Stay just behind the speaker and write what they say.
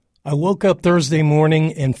I woke up Thursday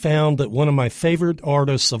morning and found that one of my favorite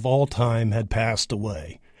artists of all time had passed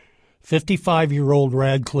away. 55-year-old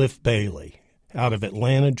Radcliffe Bailey, out of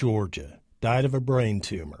Atlanta, Georgia, died of a brain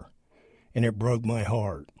tumor, and it broke my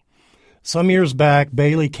heart. Some years back,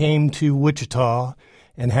 Bailey came to Wichita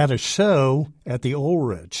and had a show at the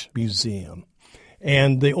Ulrich Museum.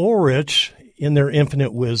 And the Ulrich, in their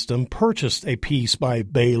infinite wisdom, purchased a piece by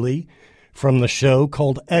Bailey from the show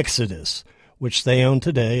called Exodus, which they own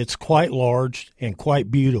today. It's quite large and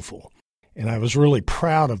quite beautiful, and I was really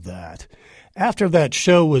proud of that. After that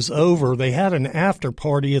show was over, they had an after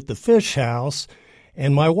party at the Fish House,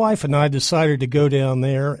 and my wife and I decided to go down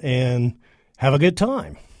there and have a good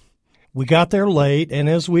time. We got there late, and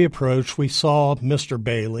as we approached, we saw Mr.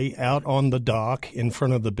 Bailey out on the dock in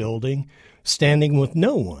front of the building, standing with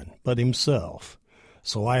no one but himself.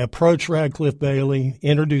 So I approached Radcliffe Bailey,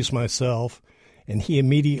 introduced myself, and he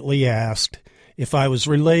immediately asked if I was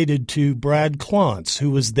related to Curt Clonts, who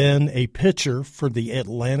was then a pitcher for the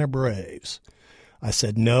Atlanta Braves. I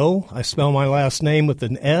said, no, I spell my last name with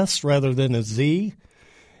an S rather than a Z,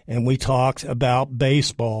 and we talked about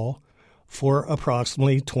baseball for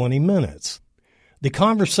approximately 20 minutes. The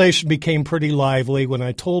conversation became pretty lively when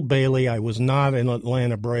I told Bailey I was not an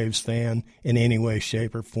Atlanta Braves fan in any way,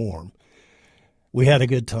 shape, or form. We had a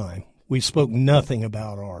good time. We spoke nothing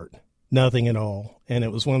about art, nothing at all, and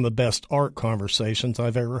it was one of the best art conversations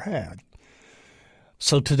I've ever had.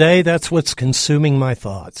 So today, that's what's consuming my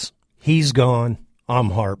thoughts. He's gone.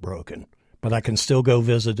 I'm heartbroken, but I can still go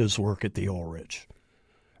visit his work at the Ulrich.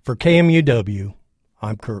 For KMUW,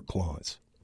 I'm Curt Clonts.